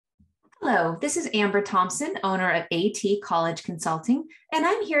Hello, this is Amber Thompson, owner of AT College Consulting, and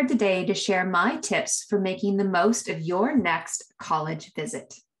I'm here today to share my tips for making the most of your next college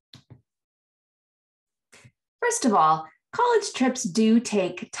visit. First of all, college trips do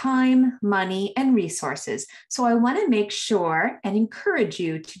take time, money, and resources, so I want to make sure and encourage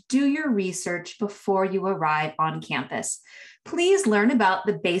you to do your research before you arrive on campus. Please learn about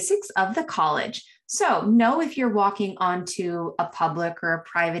the basics of the college. So know if you're walking onto a public or a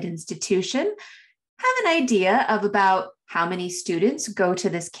private institution, have an idea of about how many students go to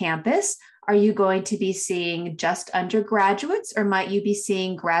this campus. Are you going to be seeing just undergraduates, or might you be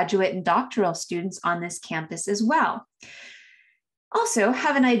seeing graduate and doctoral students on this campus as well? Also,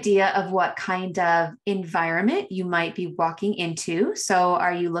 have an idea of what kind of environment you might be walking into. So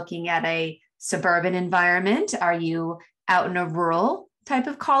are you looking at a suburban environment? Are you out in a rural type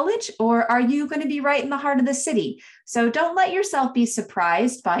of college, or are you going to be right in the heart of the city? So don't let yourself be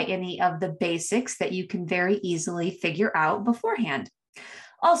surprised by any of the basics that you can very easily figure out beforehand.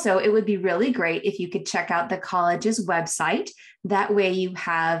 Also, it would be really great if you could check out the college's website. That way you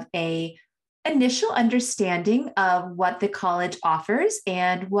have an initial understanding of what the college offers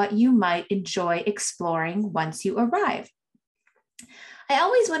and what you might enjoy exploring once you arrive. I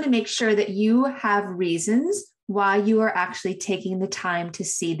always want to make sure that you have reasons why you are actually taking the time to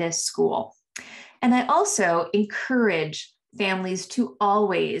see this school. And I also encourage families to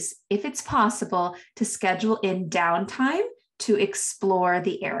always, if it's possible, to schedule in downtime to explore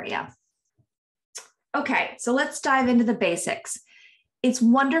the area. Okay, so let's dive into the basics. It's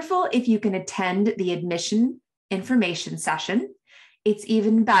wonderful if you can attend the admission information session. It's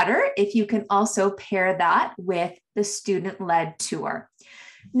even better if you can also pair that with the student-led tour.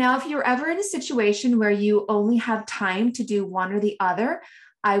 Now, if you're ever in a situation where you only have time to do one or the other,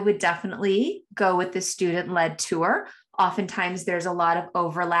 I would definitely go with the student-led tour. Oftentimes there's a lot of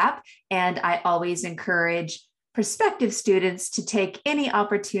overlap, and I always encourage prospective students to take any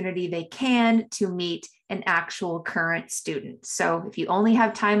opportunity they can to meet an actual current student. So if you only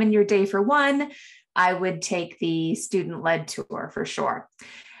have time in your day for one, I would take the student-led tour for sure.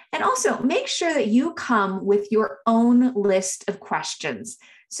 And also make sure that you come with your own list of questions.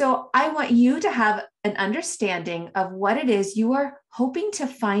 So I want you to have an understanding of what it is you are hoping to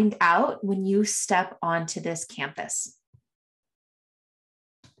find out when you step onto this campus.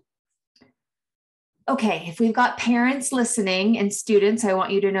 Okay, if we've got parents listening and students, I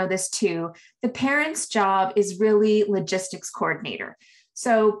want you to know this too. The parent's job is really logistics coordinator.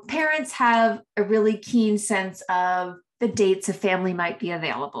 So parents have a really keen sense of the dates a family might be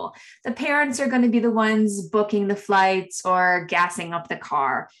available. The parents are going to be the ones booking the flights or gassing up the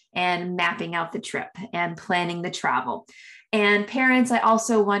car and mapping out the trip and planning the travel. And parents, I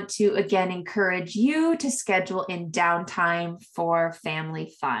also want to again encourage you to schedule in downtime for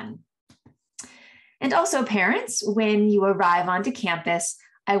family fun. And also parents, when you arrive onto campus,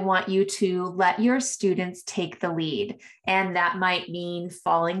 I want you to let your students take the lead. And that might mean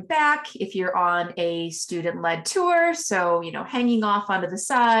falling back if you're on a student-led tour. So, hanging off onto the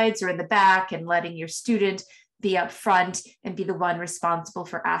sides or in the back and letting your student be up front and be the one responsible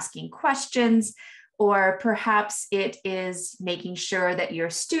for asking questions. Or perhaps it is making sure that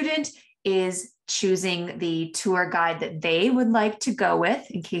your student is choosing the tour guide that they would like to go with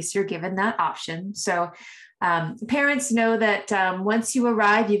in case you're given that option. So parents know that once you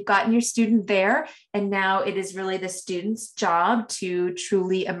arrive, you've gotten your student there, and now it is really the student's job to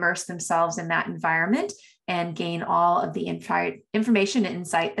truly immerse themselves in that environment and gain all of the information and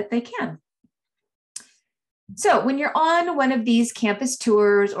insight that they can. So when you're on one of these campus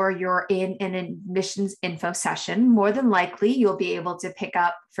tours or you're in an admissions info session, more than likely you'll be able to pick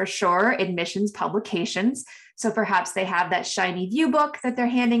up for sure admissions publications. So perhaps they have that shiny view book that they're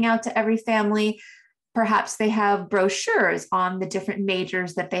handing out to every family. Perhaps they have brochures on the different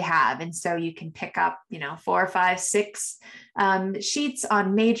majors that they have. And so you can pick up, 4, 5, 6 sheets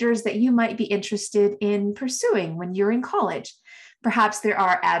on majors that you might be interested in pursuing when you're in college. Perhaps there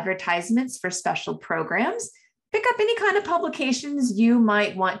are advertisements for special programs. Pick up any kind of publications you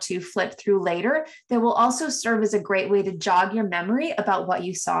might want to flip through later that will also serve as a great way to jog your memory about what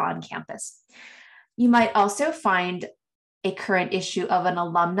you saw on campus. You might also find a current issue of an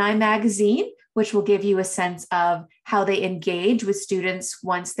alumni magazine, which will give you a sense of how they engage with students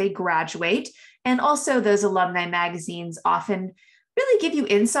once they graduate. And also those alumni magazines often really give you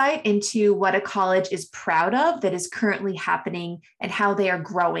insight into what a college is proud of that is currently happening and how they are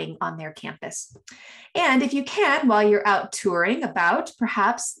growing on their campus. And if you can, while you're out touring about,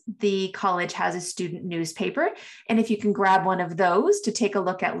 perhaps the college has a student newspaper. And if you can grab one of those to take a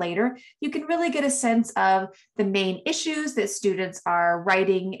look at later, you can really get a sense of the main issues that students are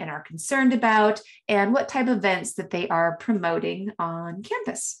writing and are concerned about, and what type of events that they are promoting on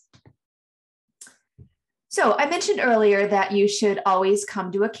campus. So I mentioned earlier that you should always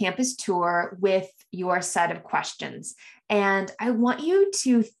come to a campus tour with your set of questions. And I want you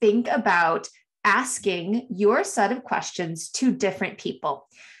to think about asking your set of questions to different people.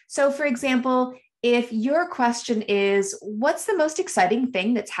 So for example, if your question is, what's the most exciting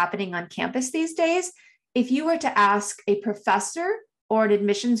thing that's happening on campus these days? If you were to ask a professor or an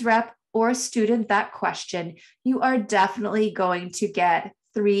admissions rep or a student that question, you are definitely going to get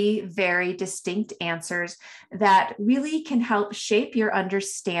 3 very distinct answers that really can help shape your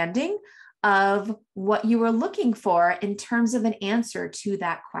understanding of what you were looking for in terms of an answer to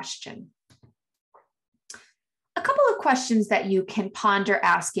that question. A couple of questions that you can ponder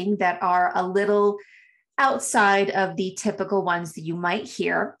asking that are a little outside of the typical ones that you might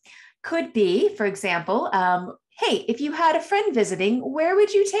hear could be, for example, hey, if you had a friend visiting, where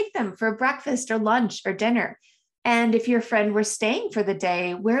would you take them for breakfast or lunch or dinner? And if your friend were staying for the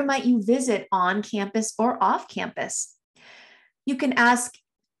day, where might you visit on campus or off campus? You can ask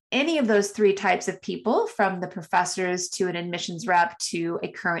any of those 3 types of people, from the professors to an admissions rep to a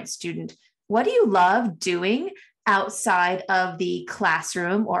current student. What do you love doing outside of the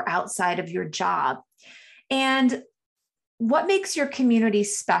classroom or outside of your job? And what makes your community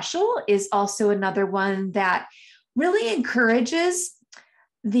special is also another one that really encourages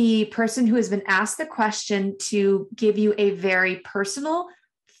the person who has been asked the question to give you a very personal,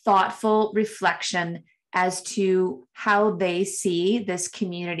 thoughtful reflection as to how they see this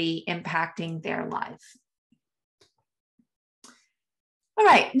community impacting their life. All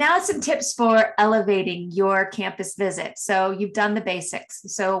right, now some tips for elevating your campus visit. So you've done the basics.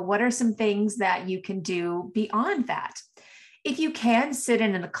 So what are some things that you can do beyond that? If you can sit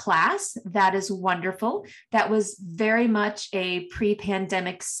in a class, that is wonderful. That was very much a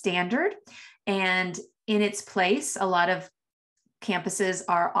pre-pandemic standard. And in its place, a lot of campuses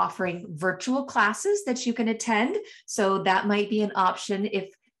are offering virtual classes that you can attend. So that might be an option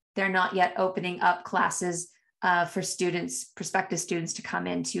if they're not yet opening up classes for students, prospective students to come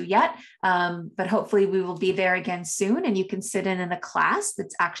into yet. But hopefully we will be there again soon, and you can sit in a class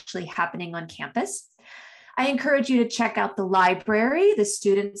that's actually happening on campus. I encourage you to check out the library, the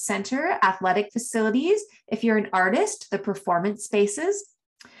student center, athletic facilities. If you're an artist, the performance spaces.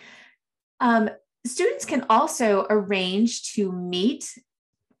 Students can also arrange to meet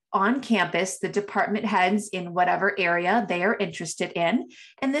on campus the department heads in whatever area they are interested in.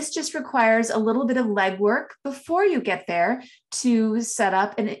 And this just requires a little bit of legwork before you get there to set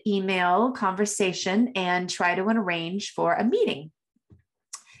up an email conversation and try to arrange for a meeting.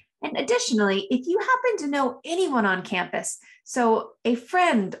 And additionally, if you happen to know anyone on campus, so a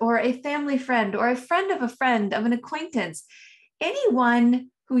friend or a family friend or a friend of an acquaintance,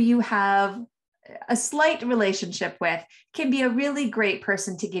 anyone who you have a slight relationship with can be a really great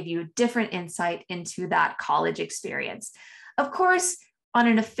person to give you different insight into that college experience. Of course, on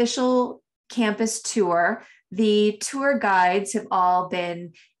an official campus tour, the tour guides have all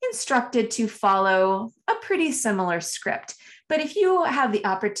been instructed to follow a pretty similar script. But if you have the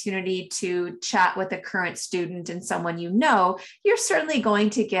opportunity to chat with a current student and someone you know, you're certainly going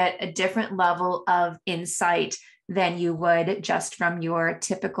to get a different level of insight than you would just from your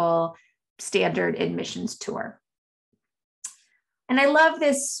typical standard admissions tour. And I love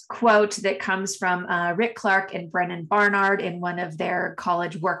this quote that comes from Rick Clark and Brennan Barnard in one of their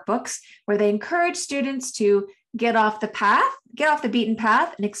college workbooks, where they encourage students to get off the beaten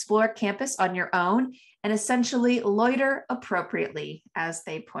path and explore campus on your own, and essentially loiter appropriately, as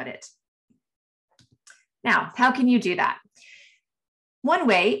they put it. Now, how can you do that? One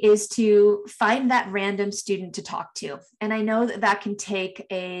way is to find that random student to talk to. And I know that that can take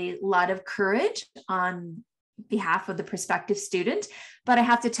a lot of courage on behalf of the prospective student, but I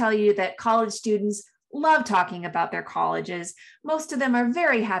have to tell you that college students love talking about their colleges. Most of them are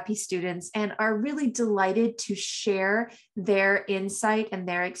very happy students and are really delighted to share their insight and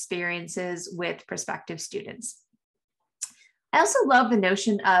their experiences with prospective students. I also love the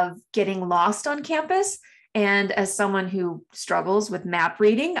notion of getting lost on campus. And as someone who struggles with map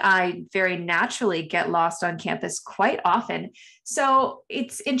reading, I very naturally get lost on campus quite often. So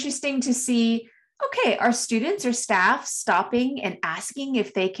it's interesting to see, okay, are students or staff stopping and asking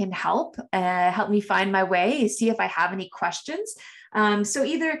if they can help me find my way, see if I have any questions? So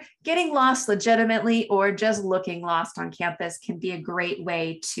either getting lost legitimately or just looking lost on campus can be a great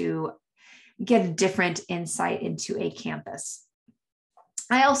way to get a different insight into a campus.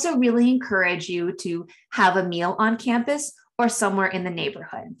 I also really encourage you to have a meal on campus or somewhere in the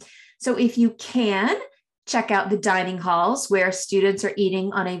neighborhood. So if you can, check out the dining halls where students are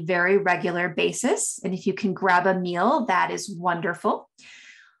eating on a very regular basis. And if you can grab a meal, that is wonderful.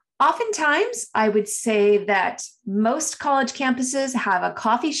 Oftentimes, I would say that most college campuses have a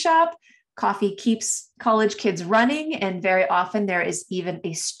coffee shop. Coffee keeps college kids running, and very often there is even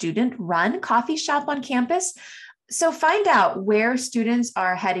a student-run coffee shop on campus. So find out where students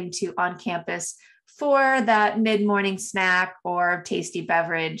are heading to on campus for that mid-morning snack or tasty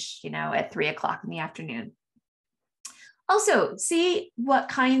beverage, at 3 o'clock in the afternoon. Also, see what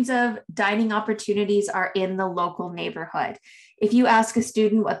kinds of dining opportunities are in the local neighborhood. If you ask a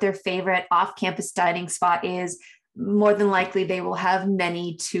student what their favorite off-campus dining spot is, more than likely they will have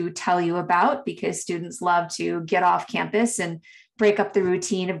many to tell you about, because students love to get off campus and break up the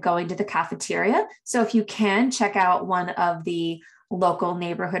routine of going to the cafeteria. So if you can check out one of the local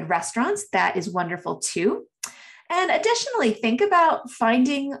neighborhood restaurants, that is wonderful too. And additionally, think about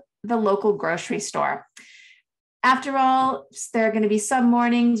finding the local grocery store. After all, there are going to be some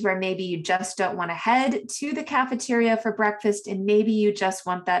mornings where maybe you just don't want to head to the cafeteria for breakfast, and maybe you just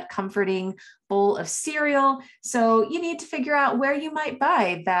want that comforting bowl of cereal. So you need to figure out where you might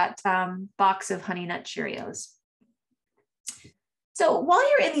buy that box of Honey Nut Cheerios. So while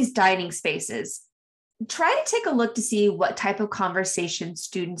you're in these dining spaces, try to take a look to see what type of conversation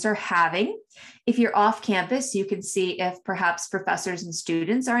students are having. If you're off campus, you can see if perhaps professors and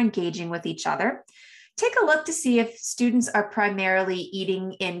students are engaging with each other. Take a look to see if students are primarily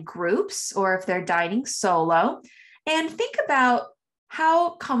eating in groups or if they're dining solo, and think about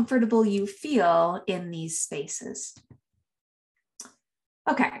how comfortable you feel in these spaces.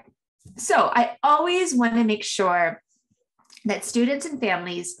 Okay, so I always want to make sure that students and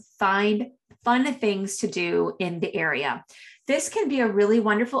families find fun things to do in the area. This can be a really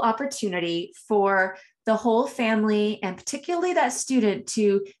wonderful opportunity for the whole family, and particularly that student,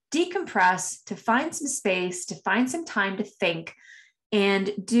 to decompress, to find some space, to find some time to think,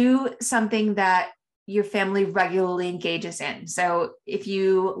 and do something that your family regularly engages in. So if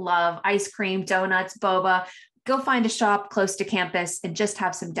you love ice cream, donuts, boba, go find a shop close to campus and just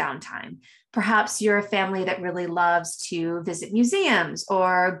have some downtime. Perhaps you're a family that really loves to visit museums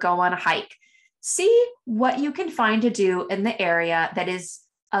or go on a hike. See what you can find to do in the area that is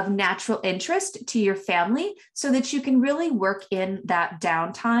of natural interest to your family, so that you can really work in that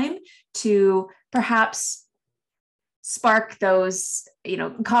downtime to perhaps spark those,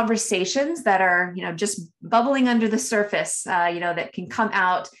 conversations that are, just bubbling under the surface, that can come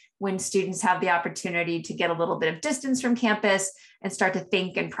out when students have the opportunity to get a little bit of distance from campus and start to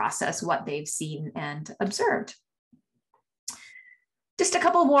think and process what they've seen and observed. Just a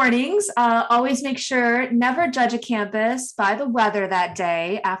couple warnings. Always make sure never judge a campus by the weather that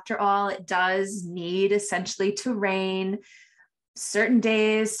day. After all, it does need essentially to rain certain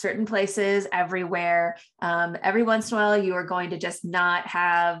days, certain places, everywhere. Every once in a while, you are going to just not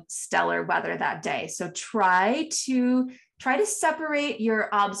have stellar weather that day. So try to separate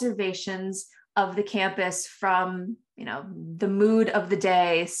your observations of the campus from, the mood of the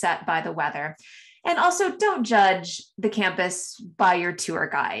day set by the weather. And also, don't judge the campus by your tour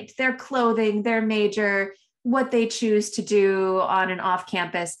guide, their clothing, their major, what they choose to do on and off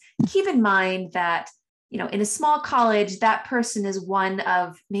campus. Keep in mind that, in a small college, that person is one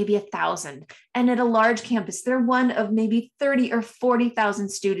of maybe 1,000. And at a large campus, they're one of maybe 30 or 40,000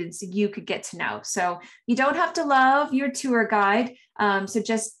 students you could get to know. So you don't have to love your tour guide. So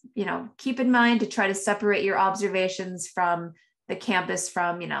just, keep in mind to try to separate your observations from the campus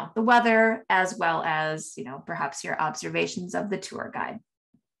from, the weather, as well as, perhaps your observations of the tour guide.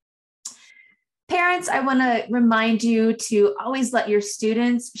 Parents, I want to remind you to always let your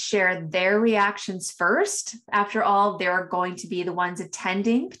students share their reactions first. After all, they're going to be the ones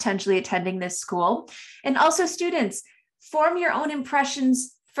potentially attending this school. And also students, form your own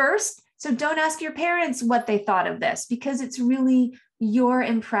impressions first. So don't ask your parents what they thought of this, because it's really your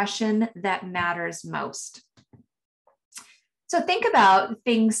impression that matters most. So think about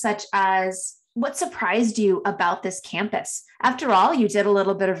things such as, what surprised you about this campus? After all, you did a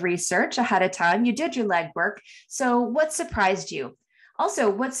little bit of research ahead of time. You did your legwork. So what surprised you? Also,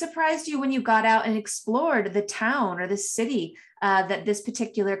 what surprised you when you got out and explored the town or the city that this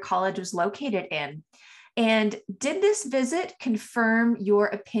particular college was located in? And did this visit confirm your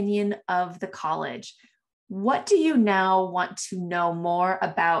opinion of the college? What do you now want to know more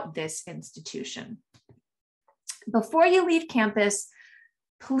about this institution? Before you leave campus,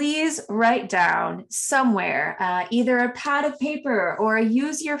 please write down somewhere, either a pad of paper or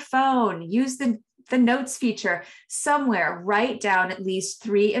use your phone, use the notes feature somewhere, write down at least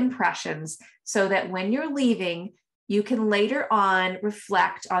 3 impressions so that when you're leaving, you can later on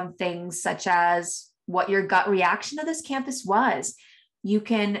reflect on things such as what your gut reaction to this campus was. You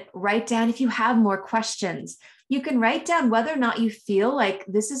can write down if you have more questions. You can write down whether or not you feel like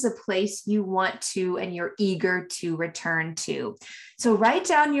this is a place you want to and you're eager to return to. So write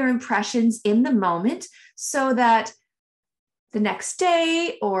down your impressions in the moment so that the next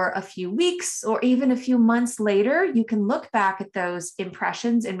day or a few weeks or even a few months later, you can look back at those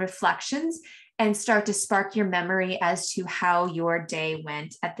impressions and reflections and start to spark your memory as to how your day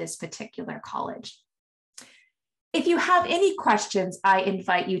went at this particular college. If you have any questions, I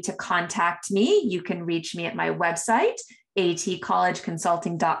invite you to contact me. You can reach me at my website,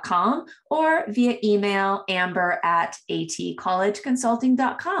 atcollegeconsulting.com, or via email,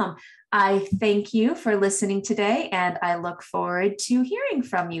 amber@atcollegeconsulting.com. I thank you for listening today, and I look forward to hearing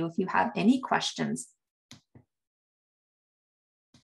from you if you have any questions.